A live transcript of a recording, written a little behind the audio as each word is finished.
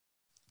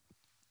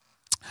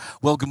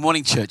Well, good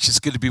morning, church. It's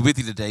good to be with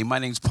you today. My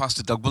name's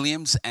Pastor Doug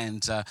Williams,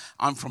 and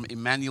I'm from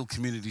Emmanuel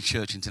Community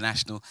Church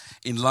International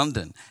in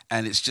London.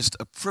 And it's just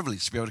a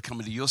privilege to be able to come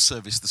into your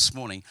service this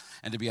morning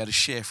and to be able to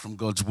share from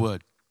God's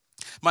Word.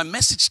 My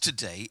message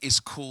today is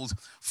called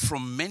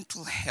From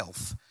Mental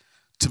Health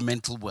to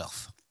Mental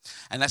Wealth.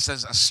 And that's a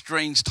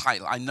strange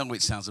title. I know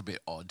it sounds a bit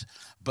odd,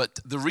 but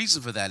the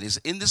reason for that is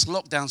in this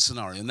lockdown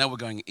scenario, now we're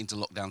going into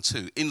lockdown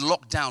 2. In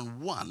lockdown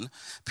 1,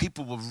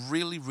 people were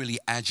really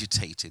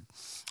agitated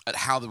at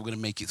how they were going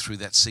to make it through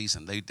that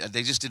season. They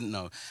just didn't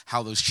know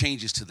how those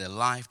changes to their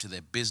life, to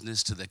their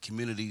business, to their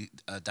community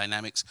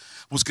dynamics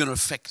was going to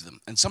affect them.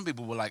 And some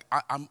people were like,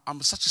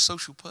 I'm such a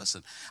social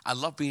person. I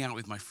love being out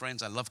with my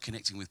friends. I love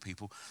connecting with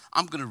people.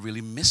 I'm going to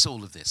really miss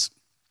all of this.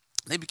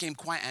 They became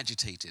quite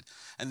agitated,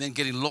 and then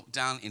getting locked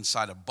down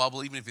inside a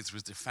bubble, even if it's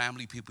with their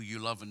family, people you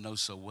love and know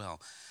so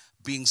well.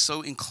 Being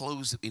so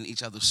enclosed in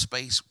each other's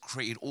space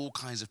created all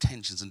kinds of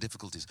tensions and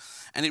difficulties.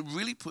 And it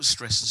really put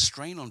stress and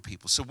strain on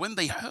people. So when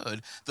they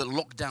heard that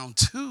lockdown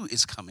 2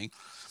 is coming,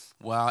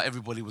 well,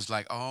 everybody was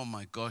like, oh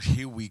my gosh,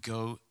 here we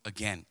go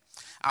again.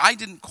 I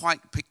didn't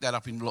quite pick that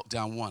up in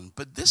lockdown 1,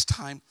 but this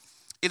time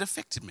it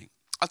affected me.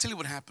 I'll tell you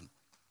what happened.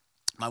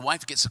 My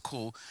wife gets a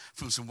call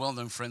from some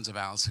well-known friends of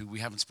ours who we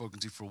haven't spoken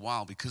to for a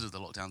while because of the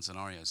lockdown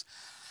scenarios.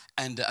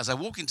 And as I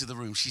walk into the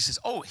room, she says,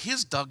 oh,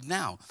 here's Doug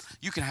now.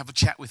 You can have a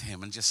chat with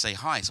him and just say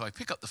hi. So I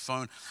pick up the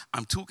phone.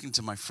 I'm talking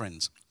to my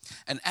friends.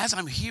 And as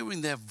I'm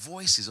hearing their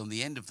voices on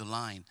the end of the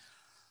line,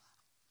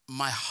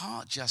 my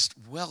heart just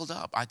welled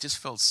up. I just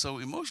felt so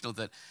emotional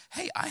that,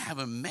 hey, I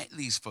haven't met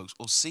these folks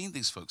or seen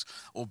these folks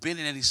or been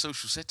in any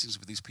social settings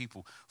with these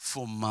people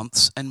for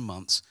months and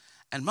months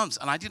and months.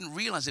 And I didn't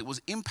realize it was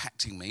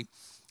impacting me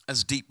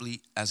as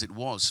deeply as it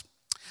was.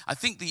 I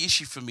think the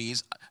issue for me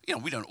is,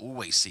 we don't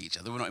always see each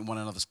other. We're not in one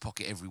another's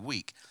pocket every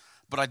week.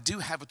 But I do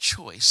have a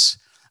choice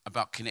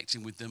about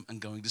connecting with them and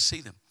going to see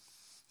them.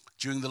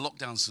 During the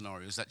lockdown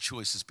scenarios, that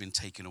choice has been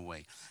taken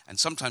away. And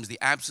sometimes the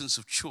absence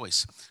of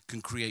choice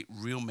can create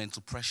real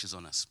mental pressures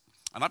on us.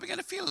 And I began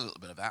to feel a little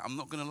bit of that, I'm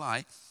not going to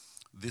lie,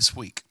 this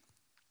week.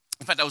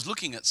 In fact, I was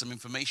looking at some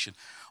information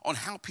on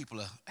how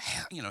people are,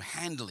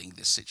 handling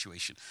this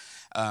situation.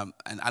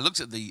 And I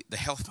looked at the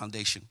Health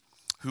Foundation,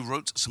 who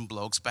wrote some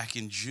blogs back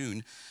in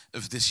June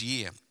of this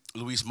year.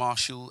 Louise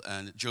Marshall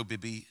and Joe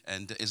Bibby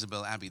and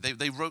Isabel Abbey.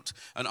 They wrote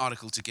an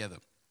article together.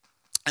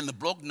 And the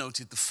blog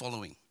noted the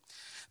following,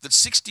 that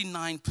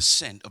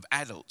 69% of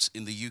adults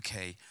in the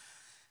UK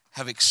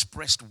have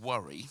expressed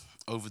worry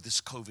over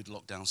this COVID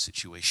lockdown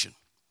situation.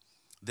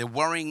 They're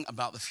worrying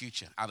about the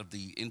future. Out of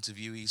the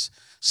interviewees,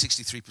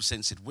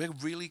 63% said, we're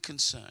really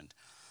concerned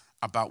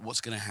about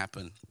what's going to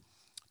happen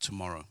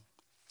tomorrow.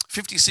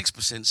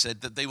 56%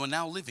 said that they were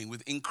now living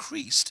with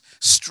increased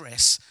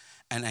stress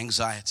and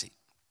anxiety.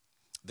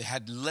 They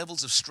had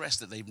levels of stress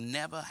that they've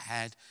never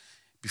had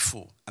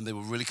before, and they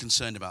were really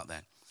concerned about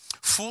that.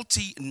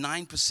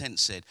 49%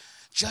 said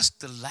just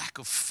the lack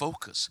of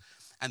focus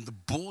and the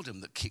boredom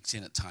that kicked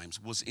in at times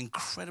was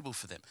incredible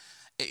for them.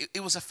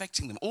 It was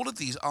affecting them. All of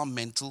these are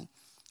mental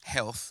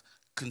health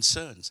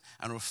concerns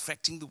and are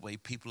affecting the way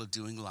people are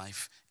doing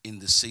life in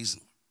this season.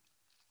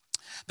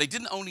 They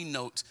didn't only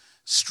note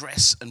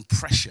stress and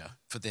pressure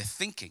for their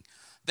thinking.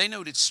 They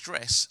noted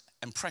stress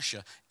and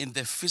pressure in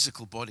their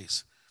physical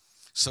bodies.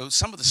 So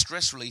some of the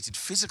stress-related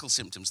physical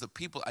symptoms that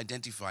people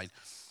identified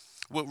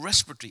were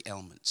respiratory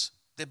ailments.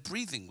 Their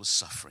breathing was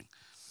suffering.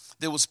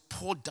 There was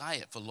poor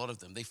diet for a lot of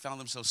them. They found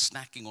themselves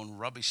snacking on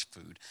rubbish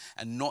food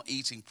and not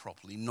eating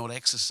properly, not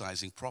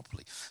exercising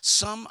properly.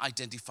 Some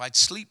identified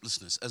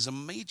sleeplessness as a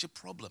major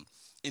problem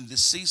in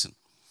this season.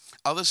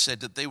 Others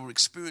said that they were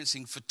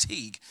experiencing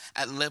fatigue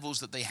at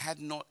levels that they had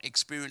not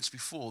experienced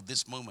before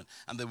this moment,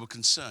 and they were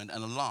concerned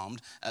and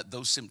alarmed at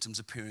those symptoms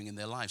appearing in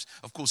their lives.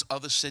 Of course,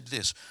 others said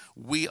this,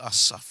 we are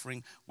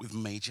suffering with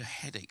major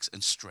headaches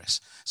and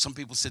stress. Some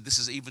people said this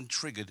has even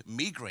triggered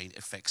migraine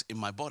effects in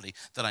my body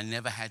that I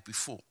never had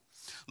before.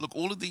 Look,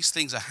 all of these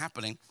things are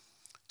happening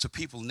to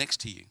people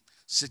next to you,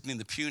 sitting in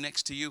the pew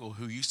next to you, or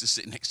who used to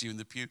sit next to you in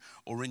the pew,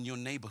 or in your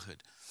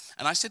neighborhood.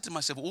 And I said to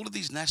myself, all of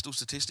these national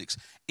statistics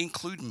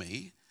include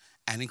me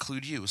and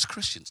include you as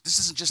Christians. This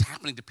isn't just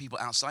happening to people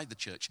outside the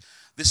church.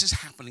 This is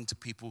happening to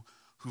people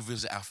who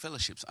visit our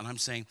fellowships. And I'm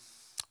saying,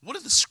 what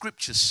do the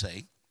scriptures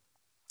say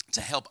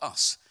to help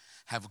us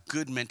have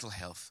good mental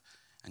health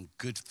and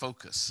good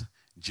focus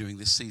during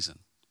this season?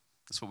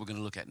 That's what we're going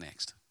to look at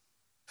next.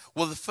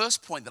 Well, the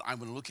first point that I'm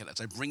going to look at as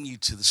I bring you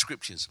to the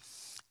scriptures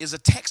is a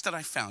text that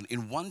I found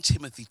in 1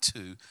 Timothy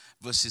 2,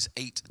 verses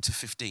 8 to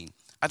 15.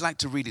 I'd like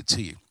to read it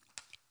to you.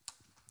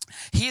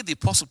 Here the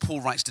Apostle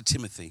Paul writes to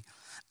Timothy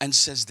and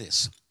says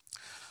this,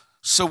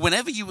 so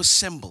whenever you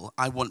assemble,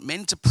 I want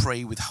men to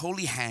pray with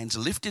holy hands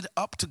lifted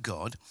up to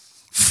God,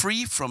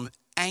 free from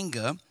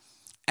anger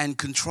and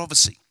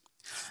controversy.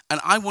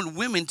 And I want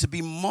women to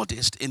be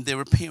modest in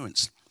their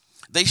appearance.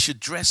 They should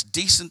dress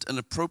decent and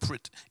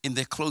appropriate in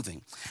their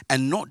clothing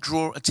and not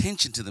draw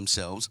attention to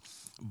themselves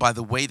by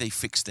the way they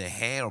fix their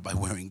hair or by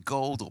wearing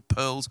gold or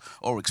pearls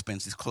or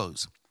expensive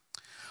clothes.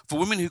 For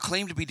women who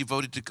claim to be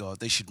devoted to God,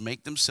 they should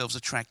make themselves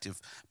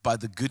attractive by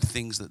the good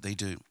things that they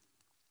do.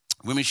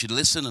 Women should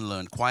listen and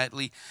learn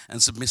quietly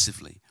and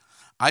submissively.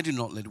 I do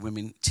not let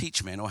women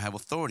teach men or have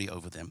authority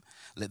over them.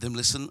 Let them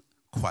listen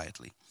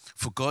quietly.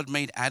 For God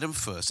made Adam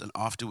first, and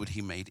afterward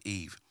he made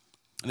Eve.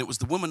 And it was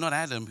the woman, not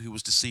Adam, who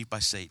was deceived by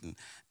Satan,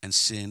 and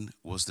sin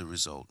was the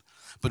result.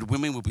 But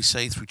women will be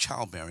saved through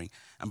childbearing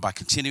and by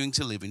continuing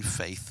to live in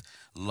faith,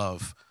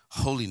 love,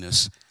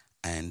 holiness,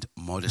 and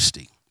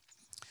modesty.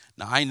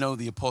 Now, I know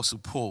the Apostle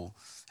Paul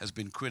has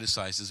been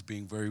criticized as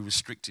being very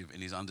restrictive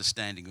in his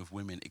understanding of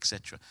women,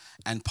 etc.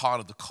 And part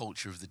of the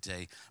culture of the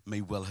day may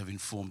well have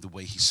informed the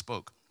way he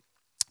spoke.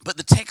 But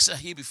the texts are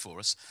here before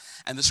us,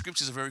 and the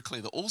scriptures are very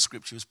clear that all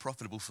scripture is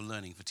profitable for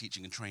learning, for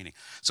teaching and training.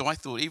 So I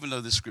thought, even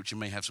though this scripture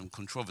may have some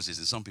controversies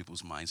in some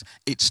people's minds,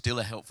 it's still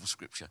a helpful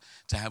scripture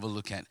to have a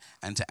look at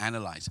and to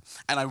analyze.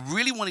 And I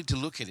really wanted to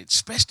look at it,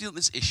 especially on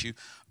this issue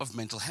of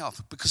mental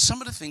health, because some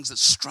of the things that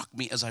struck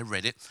me as I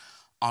read it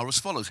are as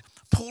follows.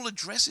 Paul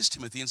addresses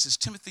Timothy and says,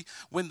 Timothy,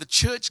 when the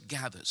church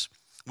gathers,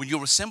 when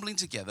you're assembling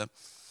together,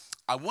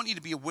 I want you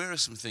to be aware of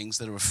some things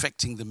that are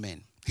affecting the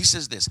men. He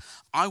says this,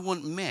 I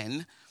want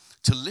men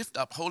to lift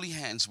up holy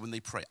hands when they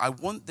pray. I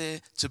want there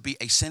to be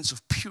a sense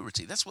of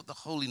purity. That's what the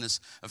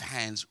holiness of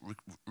hands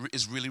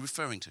is really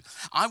referring to.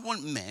 I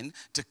want men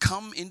to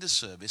come into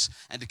service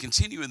and to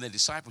continue in their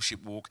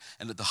discipleship walk,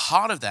 and at the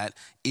heart of that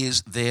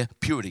is their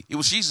purity. It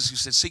was Jesus who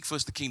said, seek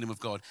first the kingdom of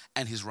God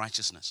and his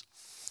righteousness.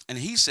 And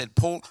he said,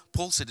 Paul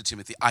said to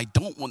Timothy, I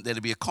don't want there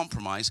to be a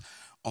compromise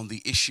on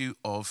the issue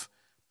of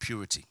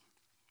purity.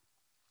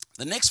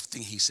 The next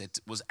thing he said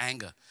was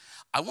anger.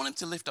 I want him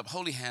to lift up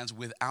holy hands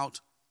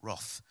without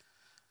wrath.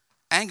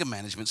 Anger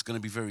management is going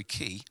to be very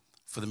key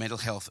for the mental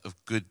health of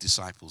good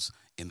disciples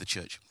in the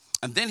church.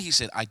 And then he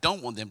said, I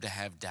don't want them to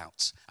have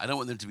doubts. I don't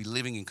want them to be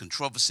living in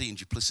controversy and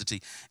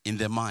duplicity in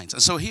their minds.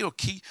 And so here are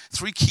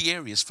three key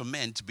areas for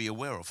men to be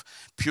aware of.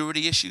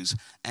 Purity issues,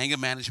 anger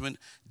management,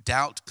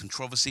 doubt,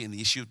 controversy, and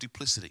the issue of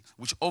duplicity,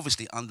 which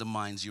obviously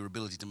undermines your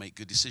ability to make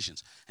good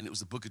decisions. And it was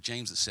the book of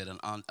James that said,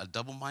 a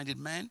double-minded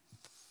man,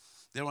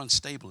 they're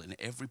unstable in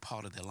every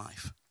part of their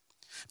life.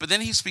 But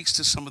then he speaks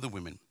to some of the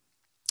women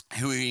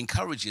who he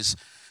encourages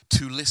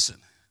to listen.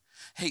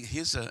 Hey,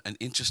 here's an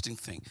interesting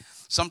thing.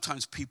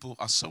 Sometimes people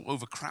are so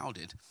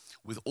overcrowded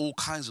with all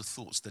kinds of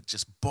thoughts that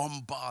just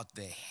bombard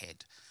their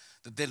head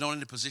that they're not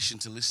in a position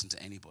to listen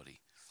to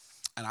anybody.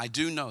 And I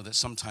do know that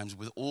sometimes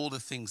with all the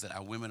things that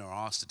our women are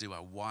asked to do,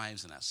 our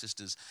wives and our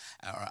sisters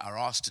are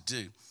asked to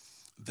do,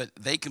 that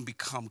they can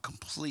become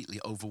completely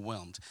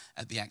overwhelmed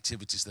at the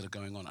activities that are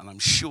going on. And I'm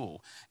sure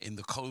in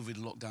the COVID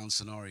lockdown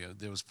scenario,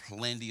 there was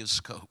plenty of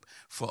scope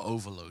for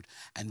overload.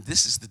 And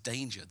this is the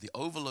danger. The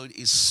overload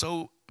is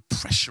so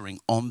pressuring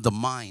on the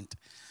mind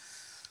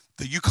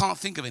that you can't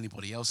think of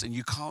anybody else and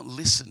you can't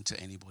listen to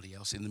anybody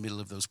else in the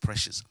middle of those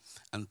pressures.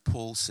 And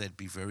Paul said,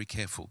 be very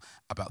careful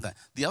about that.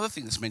 The other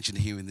thing that's mentioned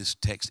here in this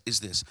text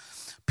is this.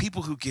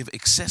 People who give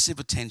excessive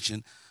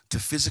attention to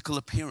physical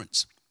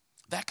appearance.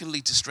 That can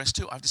lead to stress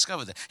too. I've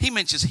discovered that. He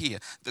mentions here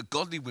that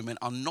godly women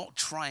are not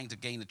trying to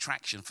gain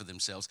attraction for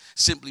themselves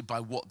simply by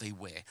what they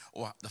wear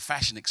or the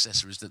fashion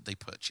accessories that they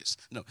purchase.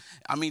 No,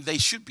 I mean, they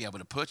should be able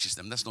to purchase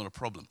them. That's not a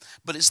problem.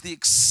 But it's the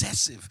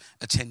excessive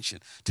attention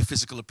to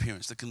physical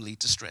appearance that can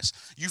lead to stress.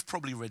 You've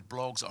probably read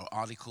blogs or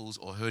articles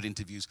or heard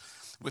interviews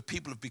where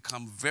people have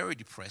become very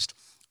depressed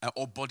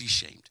or body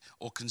shamed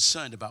or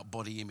concerned about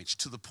body image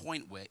to the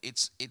point where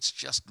it's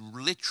just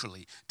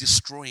literally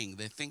destroying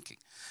their thinking.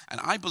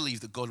 And I believe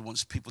that God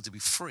wants people to be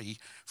free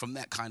from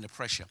that kind of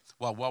pressure.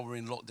 While we're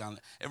in lockdown,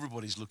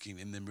 everybody's looking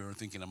in the mirror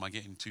thinking, am I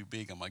getting too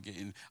big? Am I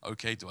getting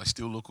okay? Do I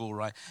still look all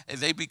right? And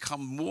they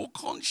become more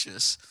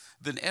conscious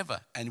than ever.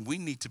 And we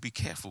need to be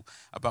careful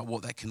about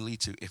what that can lead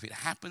to if it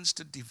happens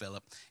to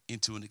develop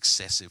into an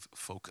excessive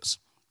focus.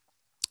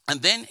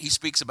 And then he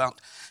speaks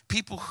about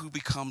people who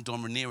become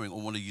domineering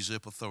or want to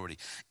usurp authority.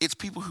 It's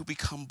people who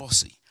become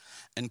bossy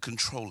and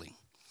controlling.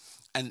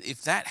 And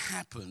if that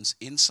happens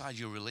inside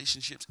your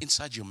relationships,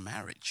 inside your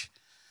marriage,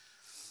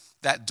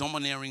 that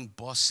domineering,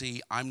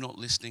 bossy, I'm not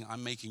listening,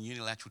 I'm making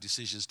unilateral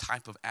decisions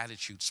type of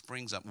attitude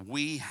springs up.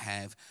 We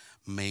have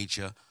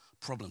major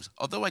problems.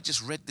 Although I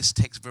just read this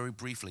text very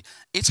briefly,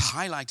 it's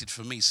highlighted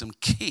for me some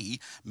key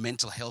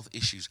mental health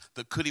issues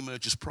that could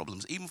emerge as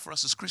problems, even for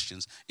us as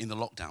Christians in the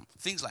lockdown.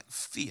 Things like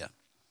fear,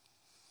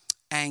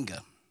 anger,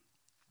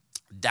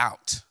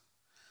 doubt,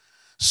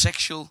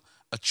 sexual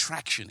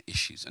attraction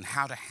issues, and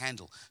how to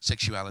handle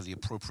sexuality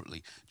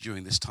appropriately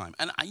during this time.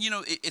 And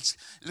it's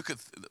look at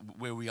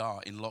where we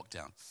are in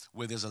lockdown,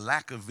 where there's a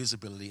lack of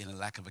visibility and a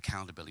lack of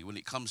accountability. When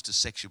it comes to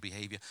sexual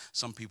behavior,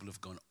 some people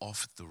have gone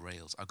off the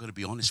rails. I've got to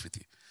be honest with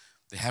you.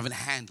 They haven't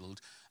handled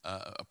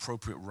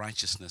appropriate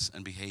righteousness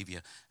and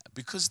behavior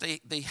because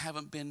they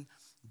haven't been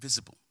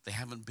visible. They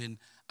haven't been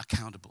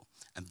accountable.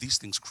 And these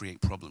things create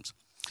problems.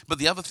 But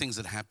the other things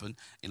that happen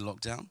in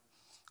lockdown,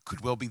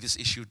 could well be this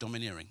issue of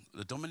domineering,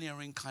 the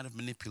domineering kind of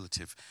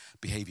manipulative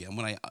behavior. And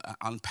when I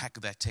unpack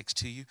that text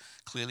to you,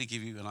 clearly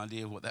give you an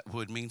idea of what that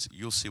word means,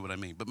 you'll see what I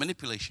mean. But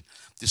manipulation,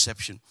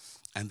 deception,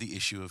 and the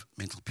issue of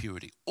mental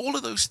purity, all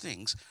of those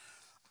things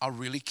are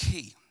really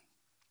key.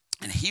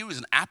 And here is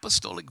an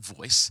apostolic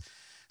voice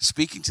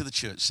speaking to the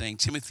church saying,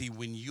 Timothy,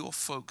 when your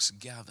folks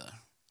gather,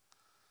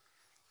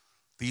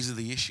 these are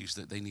the issues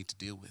that they need to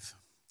deal with.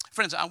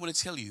 Friends, I want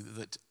to tell you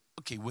that,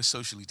 okay, we're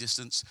socially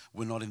distanced,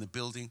 we're not in the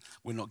building,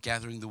 we're not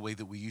gathering the way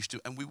that we used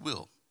to, and we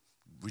will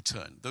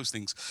return. Those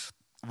things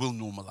will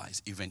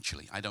normalize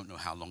eventually. I don't know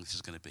how long this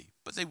is going to be,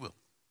 but they will.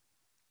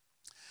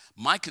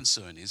 My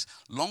concern is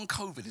long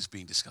COVID is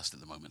being discussed at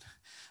the moment.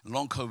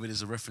 Long COVID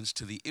is a reference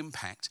to the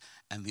impact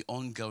and the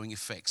ongoing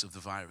effects of the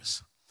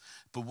virus.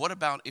 But what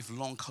about if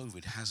long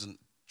COVID hasn't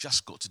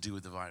just got to do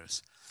with the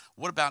virus?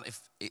 What about if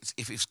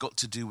it's got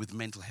to do with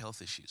mental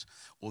health issues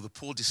or the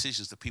poor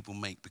decisions that people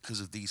make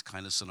because of these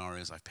kind of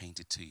scenarios I've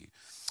painted to you?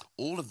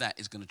 All of that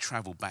is going to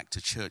travel back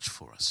to church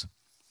for us.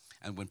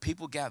 And when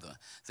people gather,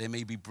 they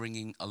may be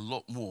bringing a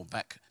lot more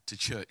back to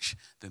church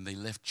than they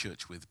left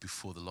church with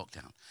before the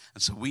lockdown.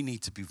 And so we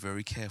need to be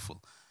very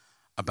careful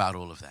about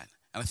all of that.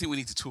 And I think we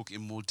need to talk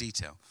in more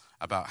detail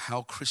about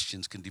how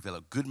Christians can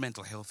develop good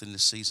mental health in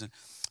this season,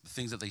 the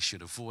things that they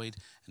should avoid,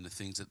 and the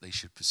things that they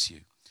should pursue.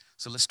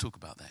 So let's talk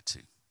about that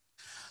too.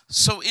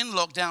 So in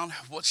lockdown,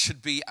 what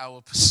should be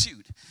our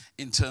pursuit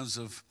in terms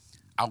of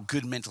our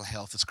good mental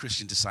health as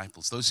Christian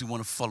disciples, those who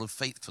want to follow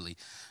faithfully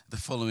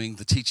following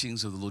the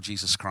teachings of the Lord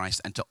Jesus Christ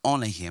and to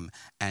honor him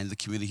and the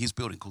community he's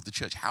building called the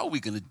church? How are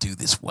we going to do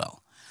this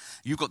well?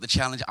 You've got the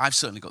challenge. I've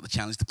certainly got the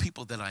challenge. The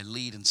people that I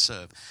lead and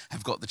serve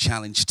have got the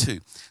challenge too.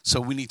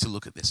 So we need to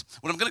look at this.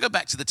 Well, I'm going to go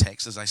back to the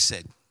text, as I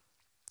said,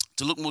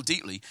 to look more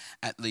deeply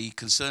at the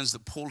concerns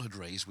that Paul had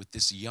raised with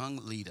this young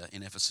leader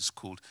in Ephesus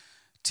called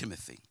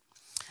Timothy.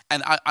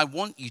 And I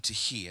want you to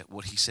hear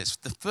what he says.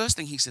 The first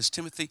thing he says,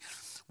 Timothy,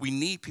 we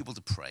need people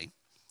to pray.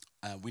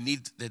 We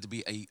need there to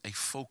be a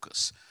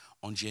focus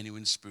on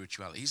genuine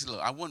spirituality. He said,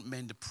 look, I want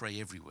men to pray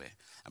everywhere.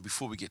 And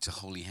before we get to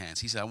holy hands,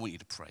 he said, I want you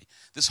to pray.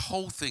 This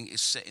whole thing is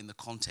set in the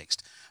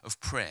context of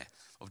prayer,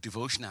 of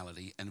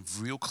devotionality, and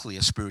of real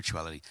clear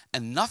spirituality.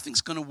 And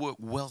nothing's going to work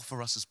well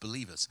for us as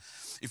believers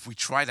if we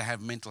try to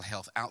have mental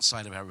health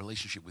outside of our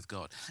relationship with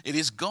God. It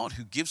is God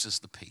who gives us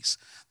the peace,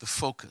 the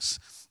focus,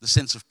 the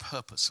sense of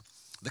purpose,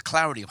 the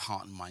clarity of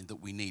heart and mind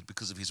that we need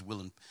because of his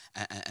will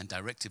and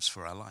directives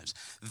for our lives.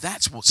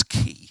 That's what's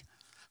key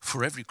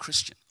for every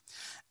Christian.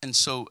 And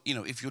so,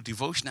 if your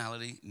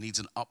devotionality needs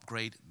an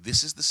upgrade,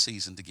 this is the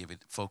season to give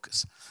it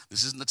focus.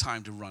 This isn't the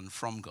time to run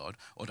from God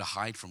or to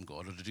hide from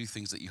God or to do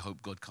things that you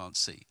hope God can't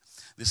see.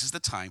 This is the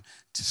time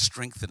to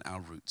strengthen our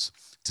roots,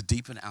 to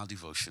deepen our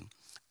devotion,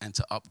 and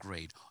to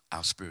upgrade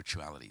our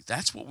spirituality.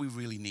 That's what we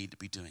really need to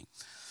be doing.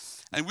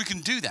 And we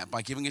can do that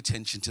by giving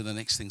attention to the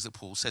next things that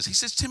Paul says. He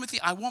says, Timothy,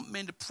 I want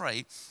men to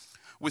pray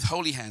with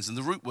holy hands. And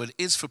the root word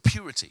is for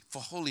purity, for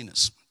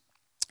holiness.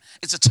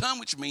 It's a term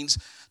which means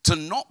to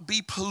not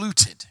be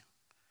polluted,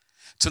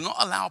 to not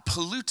allow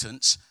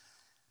pollutants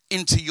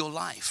into your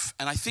life.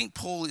 And I think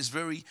Paul is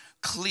very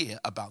clear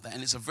about that,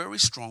 and it's a very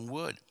strong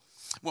word.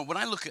 Well, when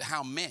I look at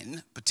how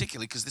men,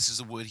 particularly because this is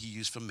a word he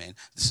used for men,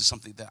 this is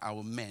something that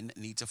our men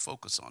need to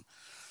focus on.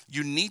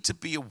 You need to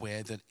be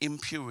aware that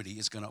impurity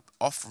is going to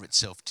offer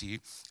itself to you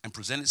and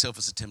present itself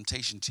as a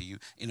temptation to you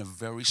in a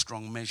very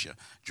strong measure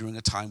during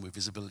a time where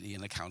visibility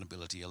and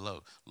accountability are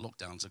low.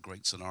 Lockdown's a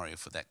great scenario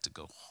for that to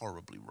go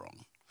horribly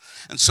wrong.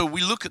 And so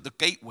we look at the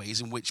gateways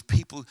in which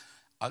people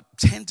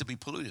tend to be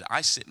polluted.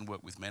 I sit and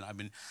work with men. I've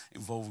been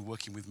involved in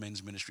working with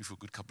men's ministry for a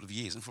good couple of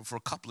years. And for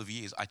a couple of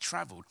years, I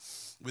traveled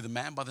with a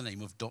man by the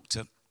name of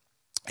Dr.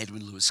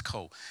 Edwin Lewis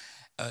Cole.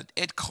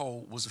 Ed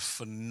Cole was a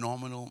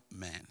phenomenal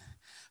man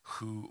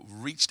who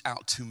reached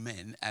out to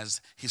men as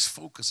his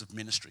focus of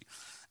ministry.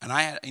 And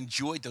I had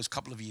enjoyed those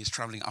couple of years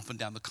traveling up and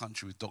down the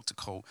country with Dr.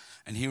 Cole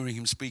and hearing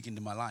him speak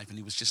into my life. And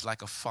he was just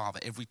like a father.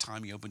 Every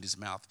time he opened his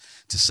mouth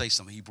to say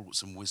something, he brought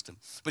some wisdom.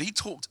 But he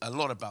talked a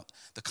lot about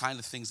the kind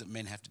of things that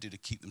men have to do to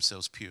keep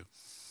themselves pure.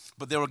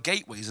 But there are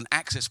gateways and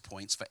access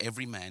points for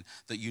every man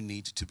that you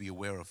need to be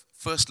aware of.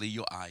 Firstly,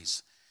 your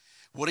eyes.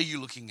 What are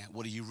you looking at?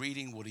 What are you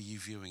reading? What are you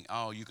viewing?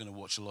 Oh, you're going to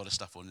watch a lot of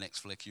stuff on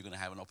Netflix. You're going to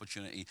have an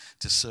opportunity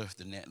to surf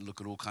the net and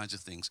look at all kinds of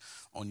things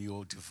on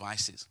your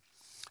devices.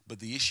 But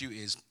the issue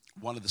is,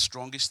 one of the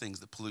strongest things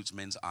that pollutes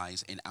men's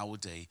eyes in our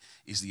day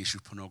is the issue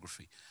of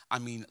pornography. I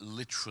mean,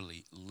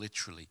 literally,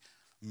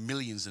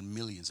 millions and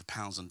millions of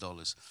pounds and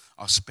dollars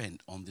are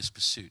spent on this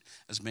pursuit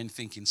as men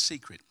think in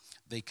secret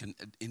they can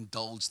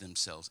indulge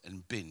themselves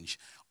and binge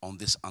on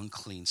this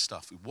unclean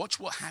stuff. Watch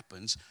what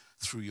happens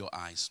through your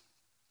eyes.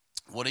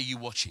 What are you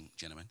watching,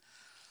 gentlemen?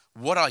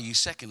 What are you,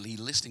 secondly,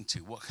 listening to?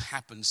 What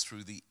happens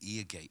through the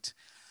ear gate?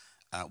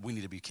 We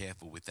need to be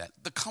careful with that.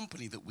 The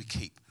company that we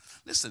keep.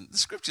 Listen, the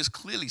scriptures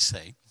clearly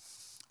say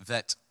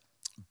that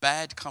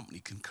bad company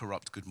can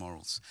corrupt good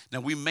morals. Now,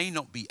 we may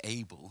not be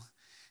able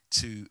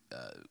to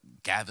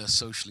gather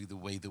socially the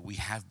way that we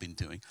have been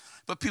doing.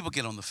 But people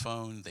get on the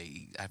phone.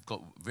 They have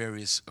got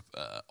various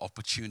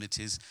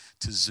opportunities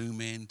to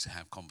Zoom in, to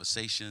have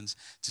conversations,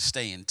 to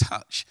stay in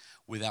touch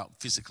without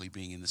physically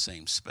being in the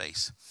same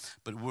space.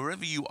 But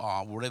wherever you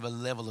are, whatever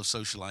level of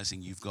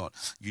socializing you've got,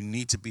 you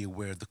need to be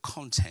aware of the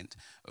content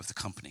of the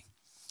company,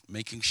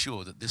 making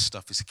sure that this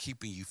stuff is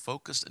keeping you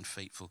focused and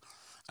faithful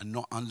and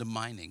not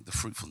undermining the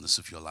fruitfulness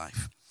of your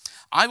life.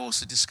 I've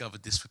also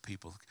discovered this for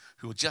people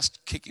who are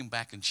just kicking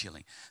back and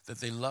chilling, that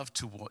they love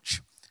to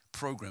watch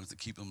programs that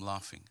keep them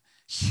laughing.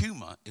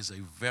 Humor is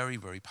a very,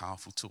 very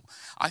powerful tool.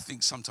 I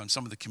think sometimes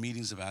some of the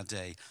comedians of our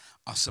day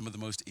are some of the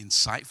most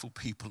insightful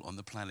people on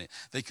the planet.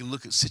 They can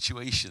look at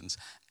situations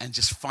and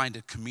just find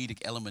a comedic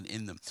element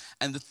in them.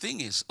 And the thing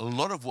is, a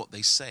lot of what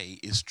they say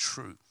is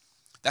true.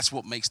 That's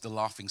what makes the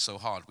laughing so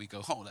hard. We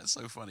go, oh, that's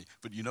so funny.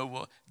 But you know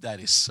what? That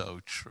is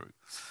so true.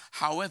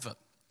 However,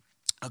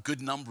 a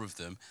good number of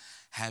them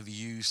have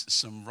used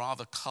some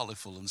rather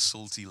colorful and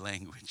salty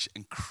language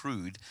and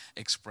crude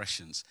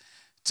expressions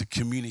to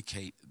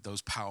communicate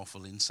those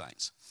powerful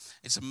insights.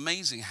 It's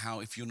amazing how,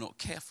 if you're not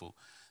careful,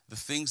 the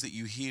things that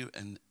you hear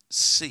and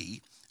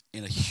see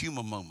in a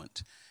humor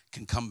moment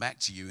can come back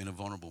to you in a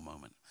vulnerable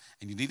moment.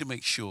 And you need to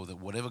make sure that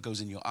whatever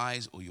goes in your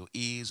eyes or your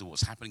ears or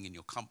what's happening in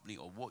your company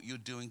or what you're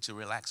doing to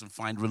relax and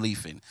find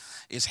relief in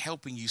is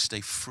helping you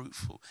stay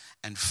fruitful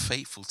and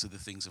faithful to the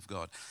things of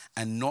God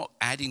and not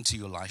adding to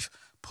your life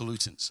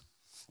pollutants.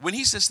 When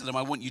he says to them,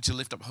 I want you to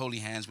lift up holy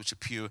hands which are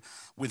pure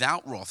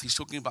without wrath, he's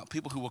talking about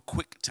people who are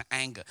quick to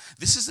anger.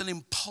 This is an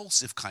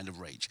impulsive kind of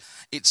rage.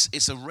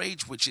 It's a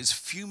rage which is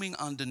fuming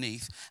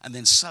underneath and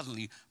then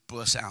suddenly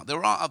bursts out.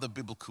 There are other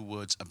biblical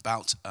words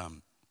about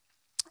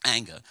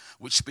anger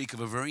which speak of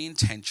a very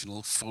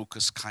intentional,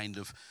 focused kind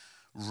of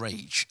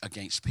rage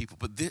against people.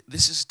 But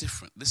this is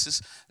different. This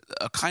is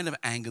a kind of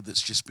anger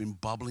that's just been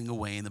bubbling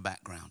away in the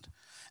background.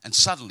 And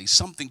suddenly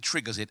something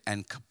triggers it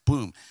and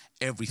kaboom,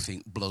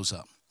 everything blows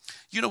up.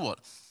 You know what?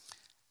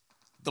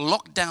 The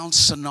lockdown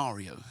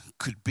scenario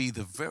could be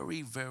the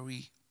very,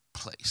 very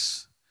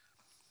place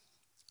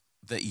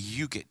that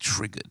you get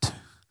triggered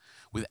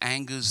with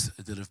angers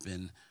that have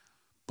been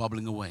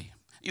bubbling away.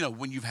 You know,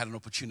 when you've had an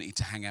opportunity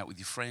to hang out with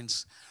your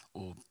friends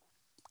or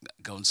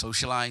go and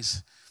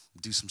socialize,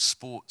 do some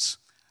sports,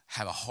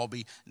 have a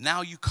hobby.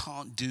 Now you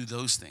can't do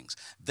those things.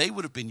 They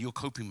would have been your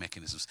coping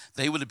mechanisms.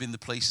 They would have been the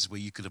places where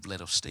you could have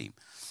let off steam.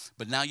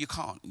 But now you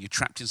can't. You're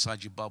trapped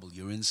inside your bubble.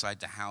 You're inside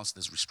the house.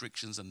 There's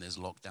restrictions and there's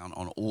lockdown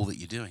on all that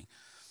you're doing.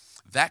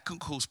 That can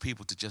cause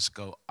people to just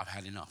go, I've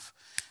had enough.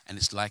 And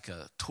it's like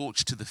a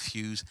torch to the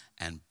fuse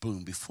and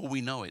boom. Before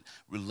we know it,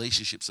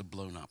 relationships are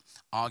blown up.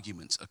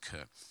 Arguments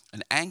occur.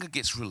 And anger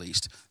gets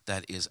released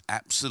that is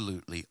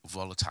absolutely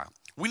volatile.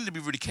 We need to be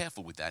really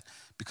careful with that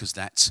because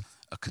that's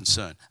a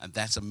concern. And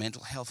that's a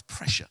mental health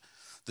pressure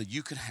that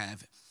you can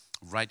have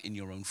right in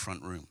your own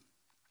front room.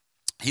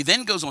 He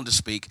then goes on to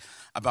speak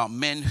about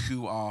men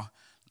who are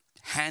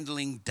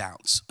handling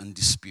doubts and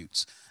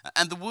disputes.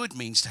 And the word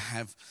means to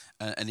have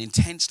an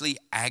intensely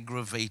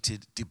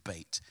aggravated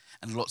debate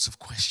and lots of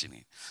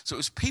questioning. So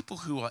it's people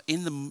who are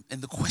in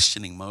the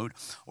questioning mode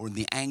or in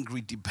the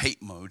angry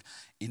debate mode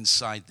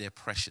inside their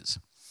pressures.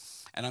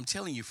 And I'm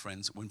telling you,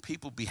 friends, when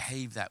people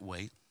behave that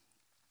way,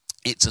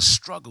 it's a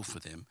struggle for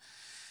them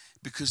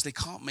because they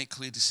can't make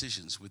clear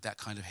decisions with that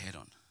kind of head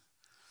on.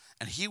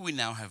 And here we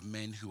now have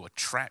men who are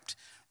trapped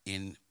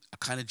in a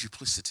kind of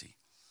duplicity,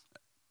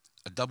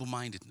 a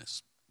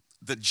double-mindedness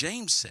that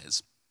James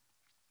says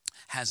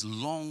has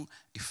long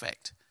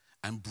effect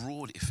and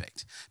broad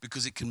effect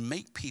because it can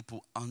make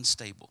people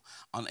unstable,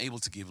 unable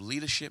to give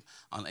leadership,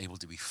 unable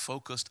to be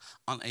focused,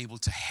 unable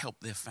to help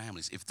their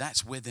families. If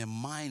that's where their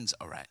minds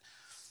are at,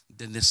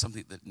 then there's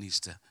something that needs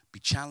to be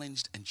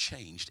challenged and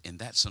changed in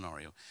that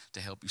scenario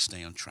to help you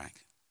stay on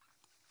track.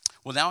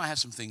 Well, now I have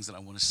some things that I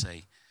want to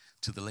say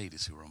to the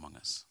ladies who are among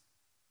us.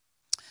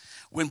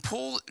 When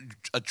Paul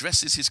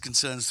addresses his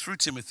concerns through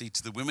Timothy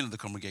to the women of the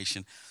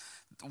congregation,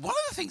 one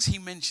of the things he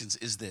mentions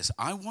is this: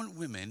 I want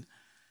women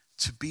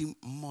to be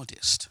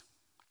modest,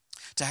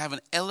 to have an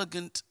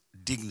elegant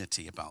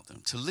dignity about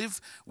them, to live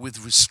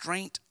with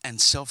restraint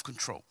and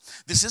self-control.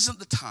 This isn't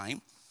the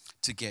time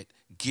to get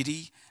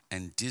giddy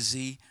and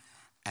dizzy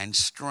and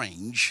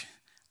strange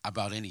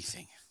about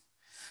anything.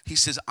 He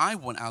says, I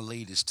want our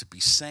ladies to be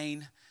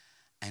sane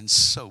and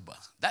sober.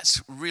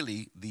 That's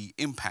really the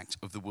impact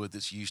of the word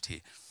that's used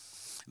here.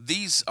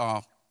 These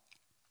are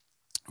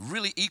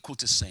really equal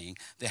to saying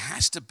there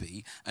has to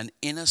be an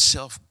inner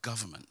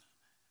self-government.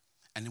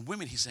 And in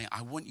women, he's saying,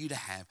 I want you to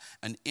have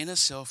an inner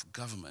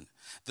self-government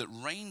that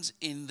reins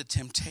in the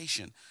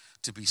temptation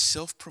to be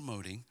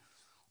self-promoting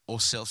or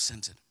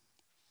self-centered.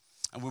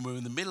 And when we're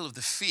in the middle of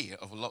the fear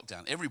of a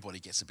lockdown, everybody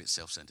gets a bit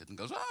self-centered and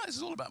goes, this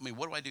is all about me.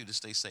 What do I do to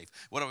stay safe?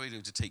 What do I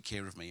do to take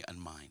care of me and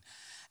mine?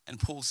 And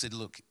Paul said,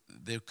 look,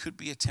 there could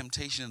be a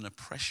temptation and a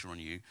pressure on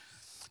you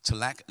to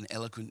lack an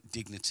eloquent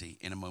dignity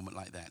in a moment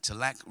like that, to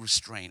lack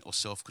restraint or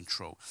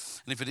self-control.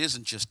 And if it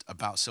isn't just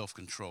about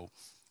self-control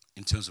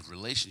in terms of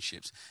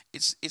relationships,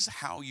 it's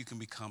how you can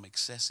become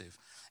excessive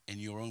in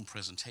your own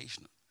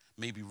presentation.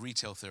 maybe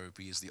retail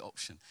therapy is the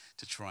option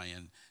to try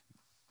and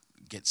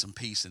get some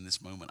peace in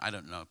this moment. I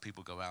don't know.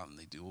 People go out and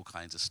they do all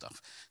kinds of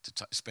stuff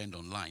to spend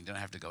online. You don't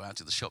have to go out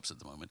to the shops at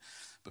the moment.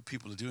 But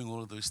people are doing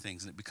all of those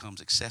things, and it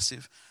becomes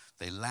excessive.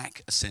 They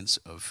lack a sense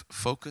of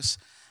focus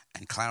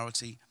and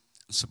clarity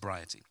and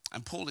sobriety.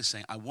 And Paul is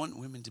saying, I want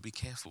women to be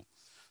careful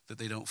that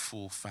they don't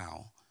fall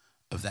foul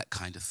of that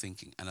kind of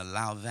thinking and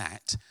allow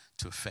that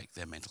to affect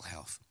their mental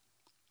health.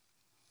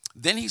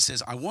 Then he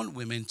says, I want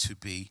women to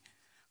be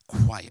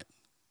quiet.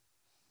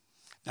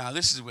 Now,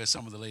 this is where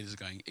some of the ladies are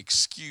going,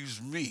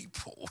 excuse me,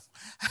 Paul.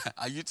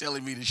 Are you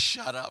telling me to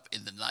shut up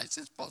in the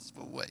nicest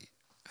possible way?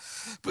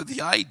 But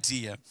the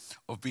idea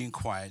of being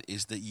quiet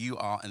is that you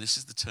are, and this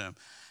is the term,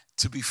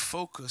 to be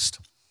focused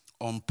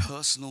on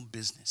personal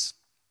business,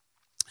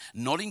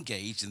 not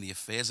engaged in the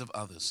affairs of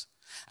others.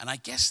 And I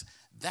guess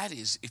that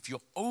is if you're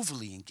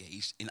overly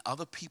engaged in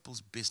other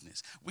people's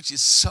business, which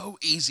is so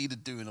easy to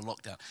do in a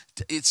lockdown.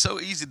 It's so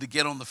easy to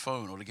get on the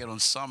phone or to get on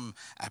some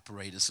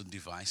apparatus and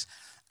device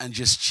and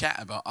just chat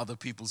about other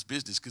people's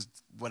business, because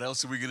what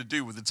else are we going to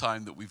do with the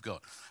time that we've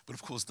got? But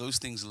of course, those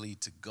things lead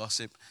to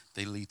gossip.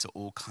 They lead to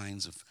all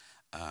kinds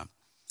of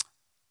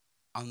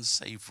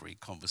unsavory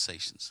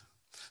conversations.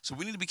 So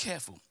we need to be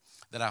careful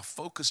that our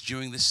focus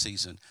during this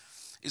season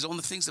is on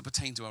the things that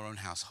pertain to our own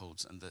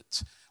households, and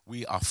that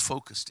we are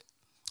focused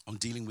on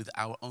dealing with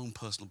our own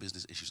personal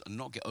business issues and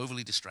not get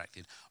overly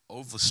distracted,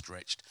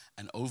 overstretched,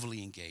 and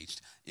overly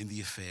engaged in the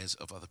affairs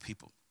of other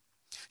people.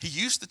 He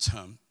used the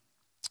term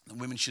that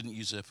women shouldn't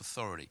usurp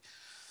authority.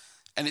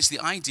 And it's the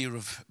idea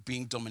of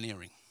being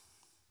domineering.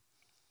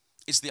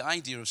 It's the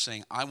idea of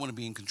saying, I want to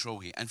be in control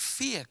here. And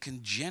fear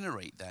can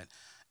generate that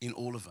in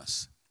all of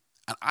us.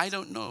 And I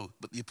don't know,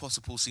 but the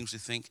Apostle Paul seems to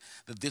think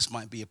that this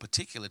might be a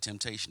particular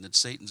temptation that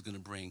Satan's going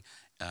to bring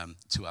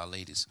to our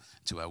ladies,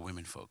 to our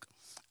women folk.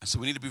 And so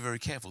we need to be very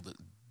careful that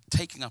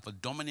taking up a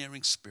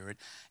domineering spirit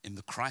in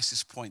the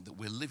crisis point that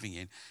we're living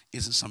in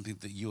isn't something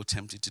that you're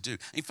tempted to do.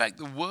 In fact,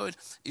 the word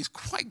is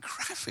quite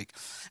graphic,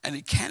 and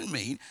it can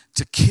mean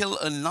to kill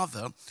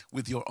another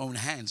with your own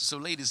hands. So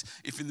ladies,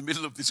 if in the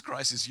middle of this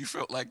crisis you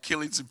felt like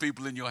killing some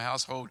people in your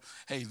household,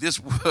 hey, this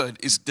word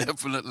is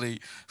definitely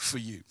for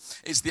you.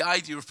 It's the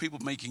idea of people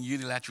making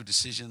unilateral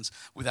decisions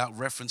without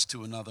reference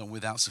to another and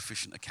without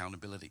sufficient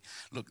accountability.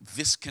 Look,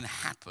 this can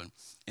happen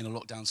in a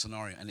lockdown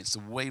scenario, and it's a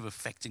way of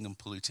affecting and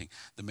polluting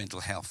the mental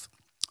health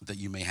that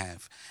you may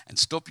have, and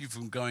stop you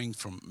from going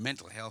from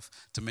mental health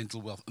to mental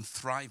wealth and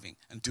thriving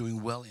and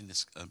doing well in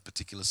this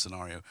particular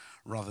scenario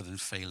rather than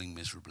failing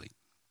miserably.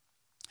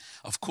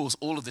 Of course,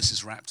 all of this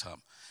is wrapped up,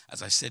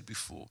 as I said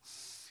before,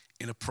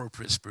 in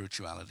appropriate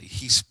spirituality.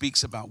 He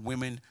speaks about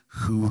women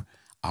who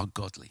are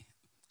godly.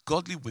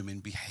 Godly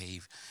women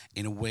behave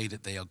in a way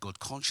that they are God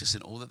conscious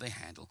in all that they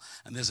handle,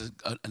 and there's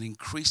an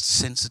increased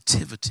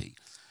sensitivity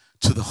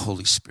to the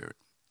Holy Spirit.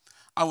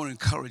 I want to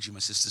encourage you, my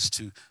sisters,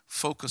 to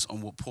focus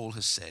on what Paul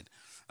has said.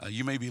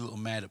 You may be a little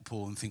mad at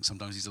Paul and think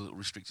sometimes he's a little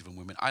restrictive on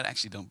women. I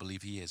actually don't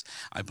believe he is.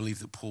 I believe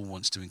that Paul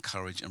wants to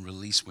encourage and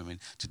release women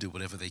to do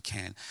whatever they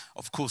can.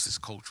 Of course, there's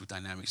cultural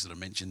dynamics that are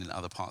mentioned in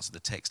other parts of the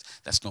text.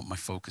 That's not my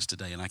focus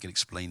today, and I can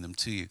explain them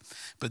to you.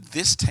 But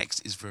this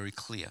text is very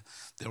clear.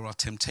 There are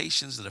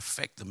temptations that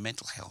affect the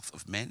mental health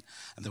of men,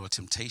 and there are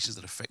temptations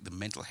that affect the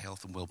mental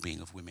health and well-being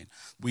of women.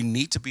 We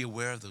need to be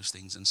aware of those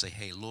things and say,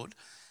 hey, Lord,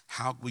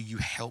 how will you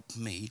help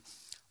me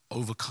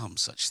overcome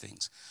such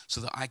things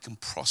so that I can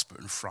prosper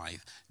and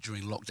thrive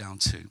during lockdown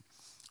 2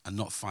 and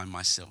not find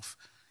myself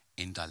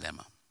in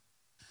dilemma?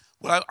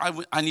 Well,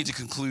 I need to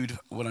conclude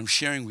what I'm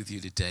sharing with you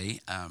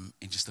today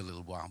in just a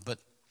little while, but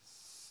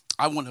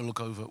I want to look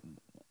over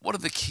what are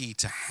the key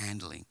to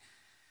handling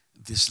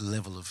this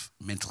level of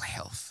mental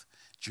health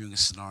during a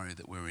scenario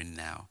that we're in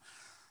now.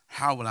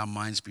 How will our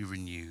minds be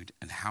renewed,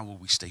 and how will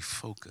we stay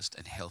focused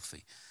and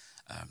healthy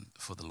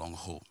for the long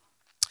haul?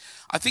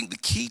 I think the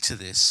key to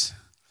this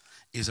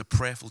is a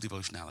prayerful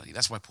devotionality.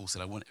 That's why Paul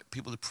said, I want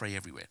people to pray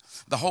everywhere.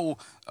 The whole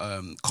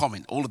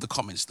comment, all of the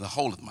comments, the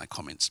whole of my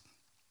comments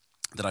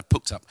that I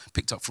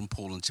picked up from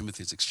Paul and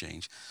Timothy's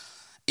exchange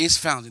is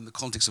found in the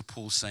context of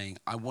Paul saying,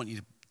 I want you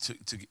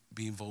to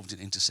be involved in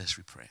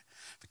intercessory prayer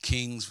for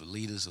kings, for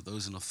leaders, for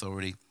those in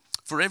authority,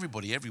 for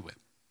everybody everywhere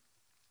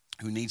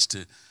who needs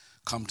to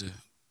come to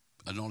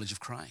a knowledge of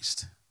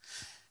Christ.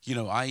 You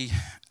know, I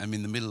am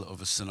in the middle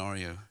of a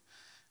scenario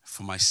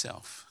for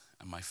myself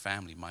and my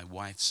family. My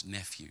wife's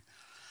nephew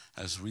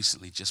has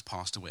recently just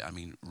passed away. I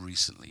mean,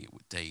 recently,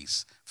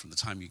 days. From the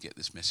time you get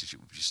this message, it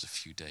would be just a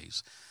few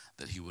days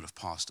that he would have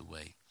passed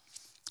away.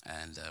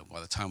 And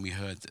by the time we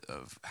heard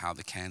of how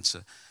the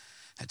cancer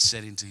had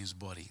set into his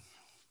body,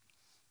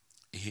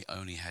 he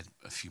only had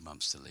a few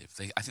months to live.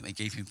 I think they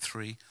gave him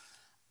 3.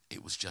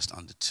 It was just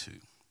under 2.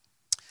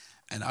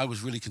 And I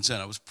was really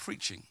concerned. I was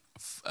preaching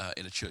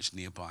in a church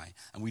nearby,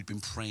 and we'd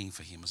been praying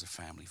for him as a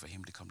family, for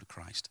him to come to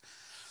Christ.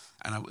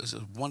 And it was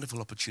a wonderful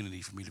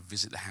opportunity for me to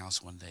visit the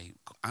house one day,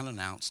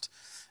 unannounced,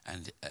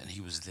 and he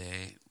was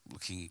there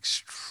looking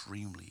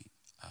extremely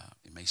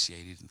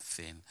emaciated and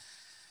thin.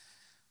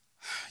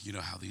 You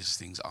know how these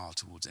things are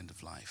towards end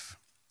of life.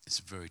 It's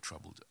very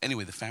troubled.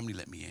 Anyway, the family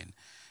let me in,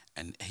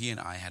 And he and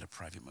I had a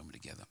private moment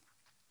together.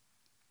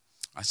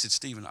 I said,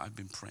 Stephen, I've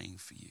been praying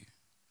for you.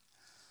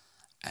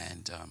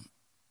 And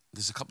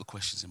there's a couple of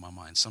questions in my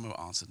mind. Some are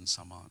answered and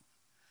some aren't.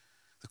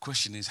 The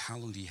question is, how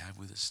long do you have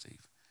with us,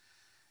 Steve?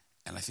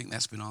 And I think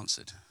that's been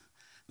answered.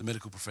 The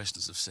medical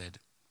professionals have said,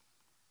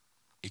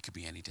 it could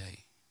be any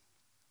day.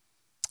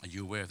 Are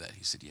you aware of that?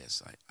 He said,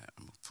 yes,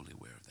 I'm fully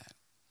aware of that.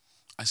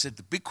 I said,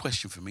 the big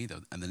question for me,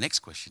 though, and the next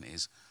question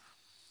is,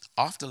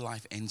 after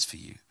life ends for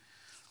you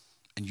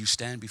and you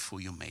stand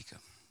before your Maker,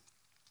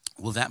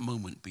 will that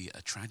moment be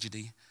a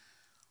tragedy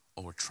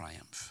or a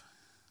triumph?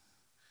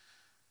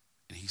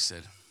 And he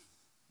said,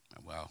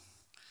 well,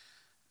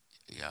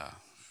 yeah,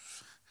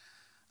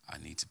 I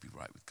need to be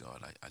right with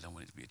God. I don't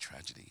want it to be a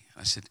tragedy.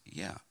 And I said,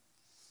 yeah,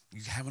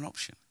 you have an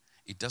option.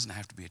 It doesn't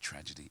have to be a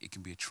tragedy. It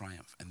can be a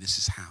triumph. And this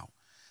is how.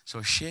 So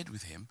I shared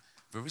with him,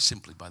 very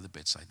simply by the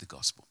bedside, the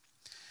gospel.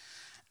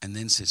 And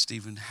then said,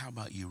 Stephen, how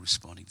about you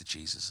responding to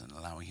Jesus and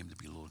allowing him to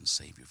be Lord and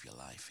Savior of your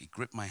life? He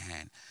gripped my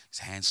hand. His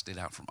hand slid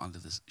out from under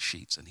the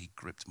sheets and he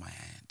gripped my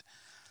hand.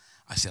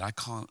 I said, I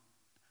can't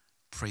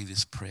pray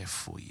this prayer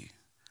for you,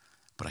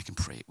 but I can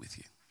pray it with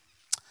you.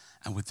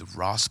 And with the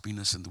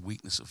raspiness and the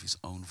weakness of his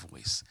own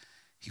voice,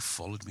 he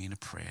followed me in a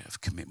prayer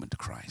of commitment to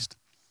Christ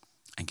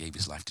and gave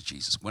his life to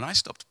Jesus. When I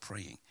stopped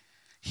praying,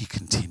 he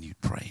continued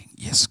praying.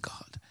 Yes,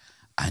 God,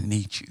 I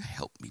need you.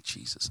 Help me,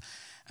 Jesus.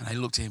 And I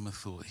looked at him and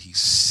thought he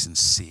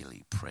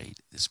sincerely prayed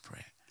this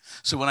prayer.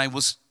 So when I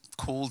was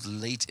called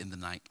late in the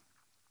night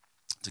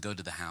to go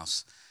to the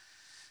house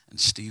and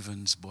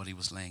Stephen's body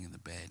was laying in the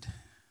bed,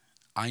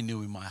 I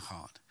knew in my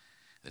heart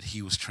that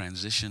he was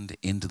transitioned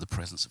into the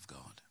presence of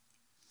God.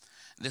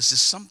 And there's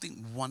just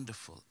something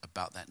wonderful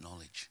about that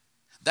knowledge.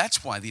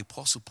 That's why the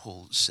Apostle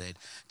Paul said,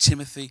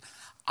 Timothy,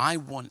 I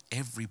want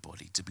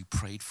everybody to be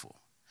prayed for.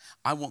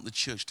 I want the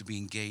church to be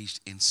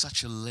engaged in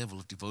such a level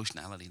of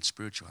devotionality and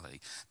spirituality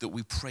that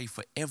we pray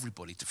for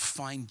everybody to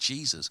find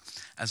Jesus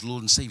as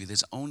Lord and Savior.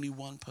 There's only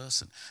one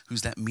person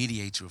who's that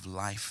mediator of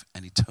life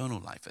and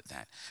eternal life at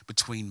that,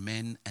 between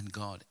men and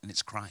God, and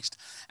it's Christ.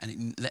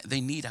 And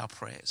they need our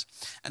prayers.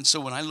 And so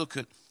when I look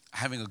at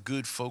having a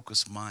good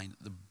focused mind,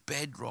 the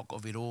bedrock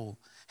of it all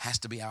has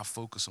to be our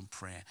focus on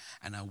prayer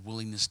and our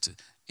willingness to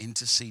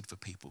intercede for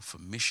people, for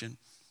mission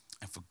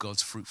and for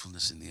God's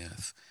fruitfulness in the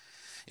earth.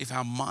 If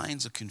our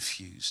minds are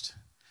confused,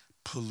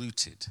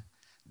 polluted,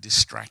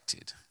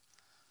 distracted,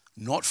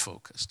 not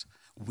focused,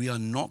 we are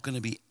not going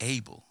to be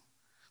able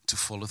to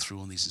follow through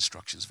on these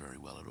instructions very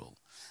well at all.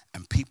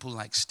 And people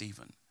like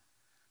Stephen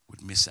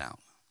would miss out.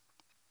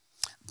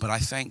 But I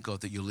thank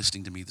God that you're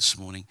listening to me this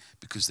morning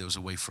because there was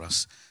a way for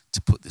us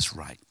to put this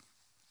right.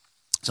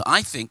 So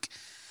I think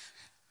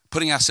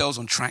putting ourselves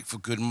on track for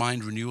good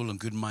mind renewal and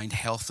good mind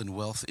health and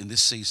wealth in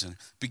this season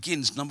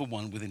begins, number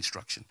one, with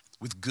instruction,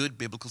 with good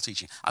biblical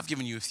teaching. I've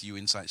given you a few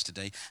insights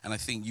today, and I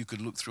think you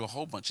could look through a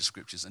whole bunch of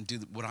scriptures and do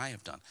what I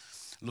have done.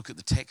 Look at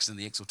the text and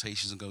the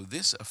exhortations and go,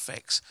 this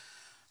affects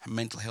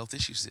mental health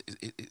issues.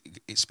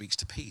 It speaks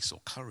to peace or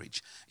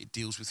courage. It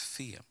deals with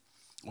fear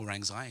or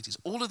anxieties.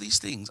 All of these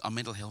things are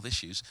mental health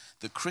issues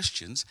that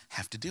Christians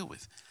have to deal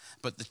with.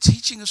 But the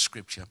teaching of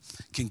Scripture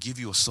can give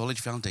you a solid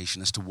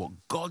foundation as to what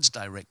God's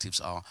directives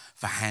are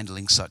for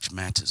handling such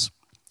matters.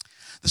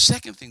 The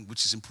second thing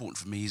which is important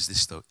for me is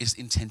this, though, is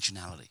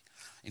intentionality.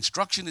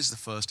 Instruction is the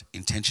first,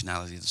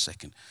 intentionality is the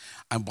second.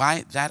 And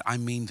by that I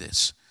mean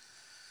this.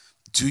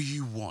 Do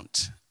you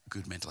want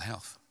good mental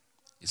health?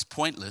 It's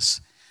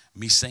pointless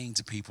me saying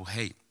to people,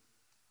 hey,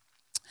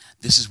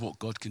 this is what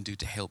God can do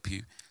to help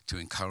you, to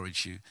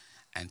encourage you,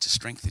 and to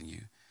strengthen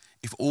you,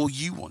 if all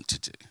you want to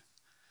do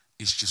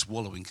is just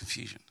wallow in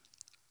confusion,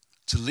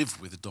 to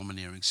live with a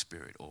domineering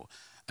spirit or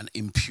an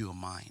impure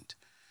mind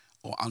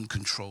or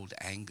uncontrolled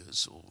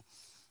angers or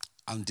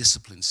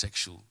undisciplined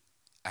sexual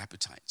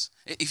appetites.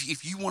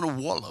 If you want to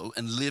wallow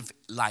and live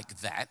like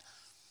that,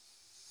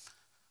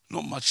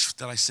 not much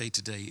that I say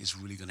today is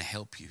really going to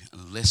help you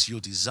unless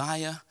your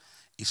desire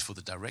is for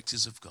the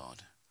directives of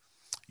God.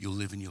 You'll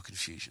live in your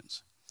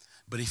confusions.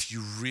 But if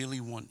you really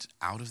want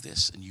out of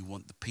this and you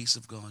want the peace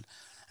of God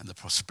and the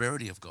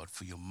prosperity of God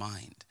for your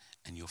mind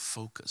and your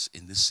focus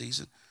in this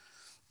season,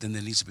 then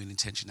there needs to be an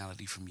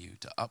intentionality from you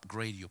to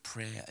upgrade your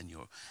prayer and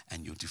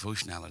your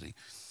devotionality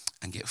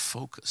and get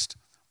focused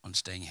on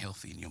staying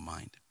healthy in your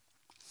mind.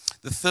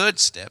 The third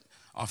step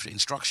after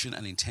instruction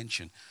and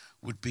intention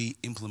would be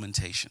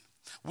implementation.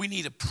 We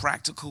need a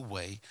practical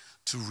way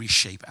to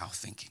reshape our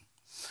thinking.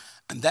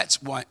 And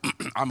that's why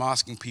I'm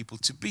asking people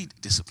to be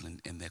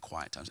disciplined in their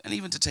quiet times and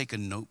even to take a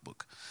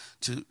notebook,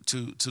 to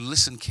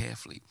listen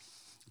carefully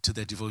to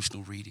their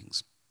devotional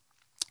readings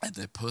and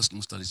their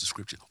personal studies of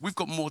Scripture. We've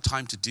got more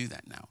time to do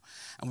that now.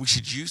 And we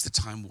should use the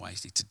time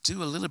wisely to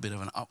do a little bit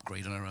of an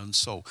upgrade on our own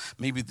soul.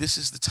 Maybe this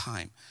is the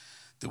time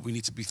that we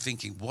need to be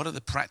thinking, what are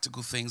the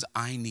practical things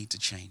I need to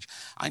change?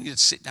 I need to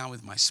sit down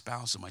with my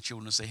spouse or my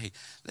children and say, hey,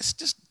 let's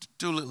just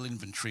do a little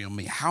inventory on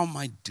me. How am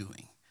I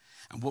doing?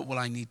 And what will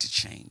I need to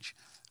change?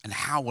 And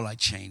how will I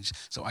change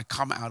so I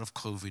come out of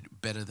COVID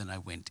better than I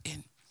went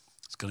in?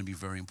 It's going to be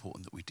very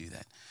important that we do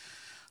that.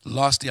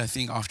 Lastly, I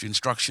think after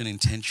instruction,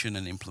 intention,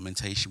 and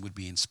implementation would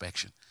be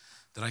inspection.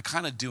 That I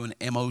kind of do an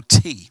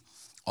MOT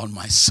on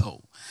my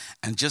soul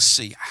and just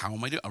see, how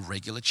am I doing? A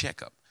regular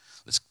checkup.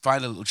 Let's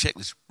find a little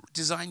checklist.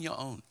 Design your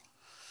own.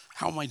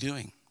 How am I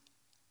doing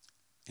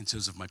in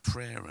terms of my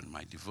prayer and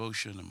my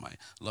devotion and my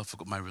love for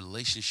God, my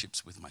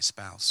relationships with my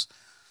spouse?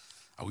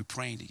 Are we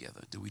praying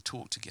together? Do we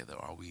talk together?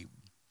 Are we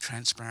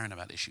transparent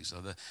about issues?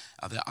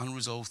 Are there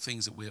unresolved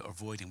things that we're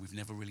avoiding we've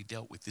never really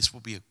dealt with? This will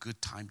be a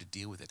good time to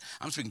deal with it.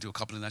 I'm speaking to a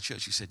couple in our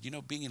church who said,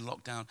 being in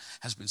lockdown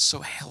has been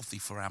so healthy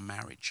for our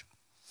marriage.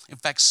 In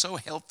fact, so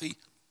healthy,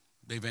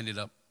 they've ended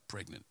up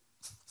pregnant.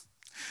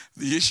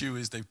 The issue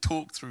is they've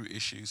talked through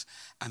issues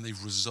and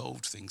they've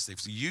resolved things. They've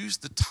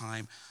used the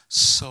time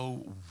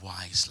so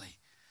wisely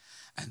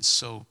and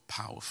so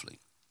powerfully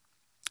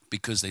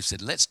because they've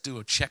said, let's do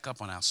a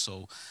checkup on our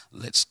soul.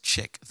 Let's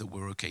check that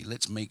we're okay.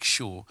 Let's make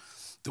sure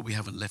that we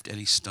haven't left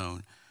any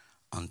stone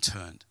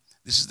unturned.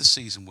 This is the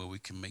season where we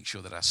can make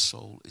sure that our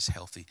soul is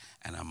healthy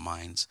and our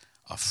minds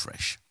are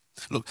fresh.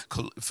 Look,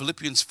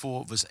 Philippians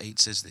 4 verse 8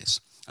 says this,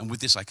 and with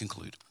this I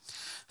conclude.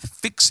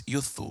 Fix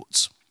your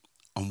thoughts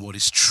on what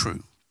is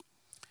true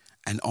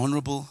and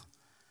honorable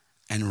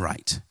and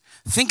right.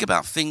 Think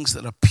about things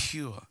that are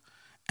pure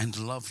and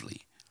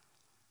lovely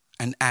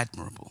and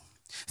admirable.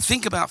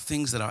 Think about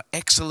things that are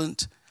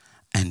excellent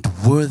and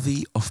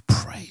worthy of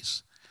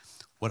praise.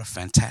 What a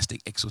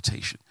fantastic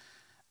exhortation.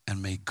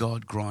 And may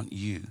God grant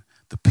you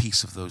the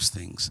peace of those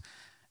things,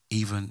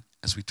 even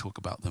as we talk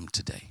about them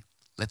today.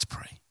 Let's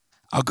pray.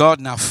 Our God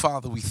and our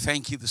Father, we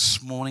thank you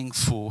this morning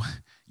for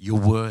your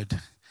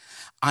word.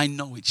 I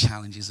know it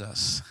challenges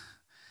us.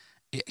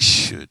 It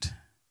should.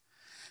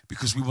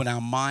 Because we want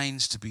our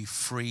minds to be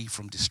free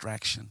from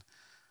distraction,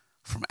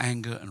 from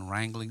anger and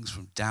wranglings,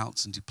 from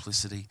doubts and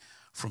duplicity,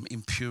 from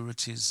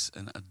impurities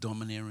and a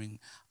domineering,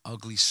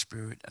 ugly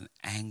spirit and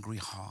angry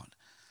heart.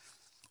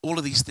 All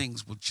of these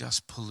things will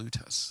just pollute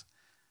us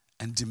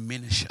and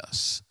diminish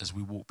us as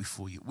we walk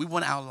before you. We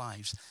want our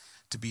lives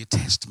to be a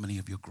testimony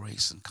of your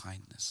grace and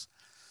kindness.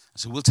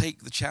 So we'll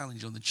take the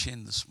challenge on the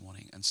chin this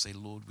morning and say,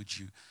 Lord, would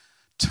you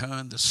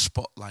turn the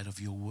spotlight of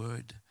your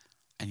word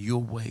and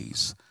your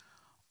ways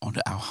onto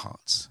our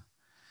hearts.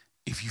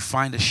 If you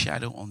find a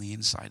shadow on the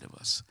inside of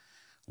us,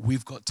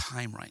 we've got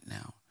time right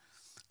now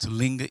to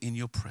linger in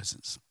your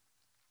presence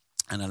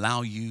and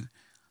allow you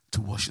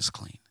to wash us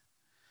clean.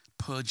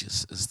 Purge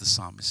us, as the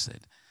psalmist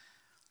said,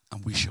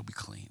 and we shall be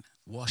clean.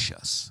 Wash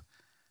us.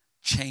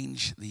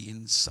 Change the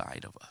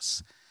inside of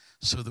us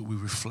so that we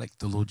reflect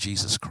the Lord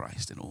Jesus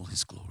Christ in all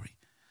his glory.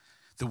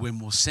 That we're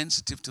more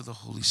sensitive to the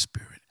Holy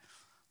Spirit.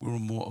 We're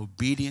more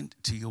obedient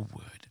to your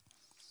word.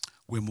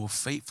 We're more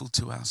faithful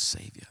to our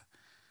Savior.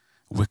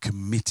 We're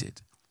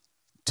committed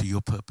to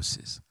your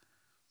purposes.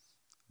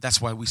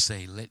 That's why we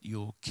say, let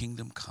your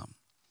kingdom come.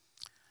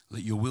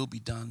 Let your will be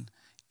done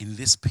in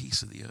this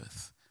piece of the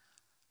earth,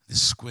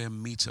 this square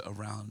meter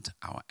around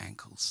our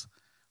ankles,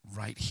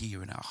 right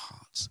here in our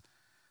hearts.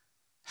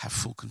 Have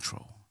full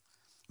control.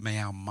 May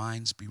our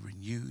minds be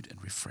renewed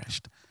and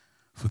refreshed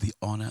for the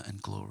honor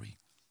and glory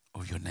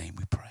of your name,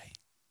 we pray.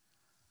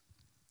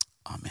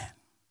 Amen.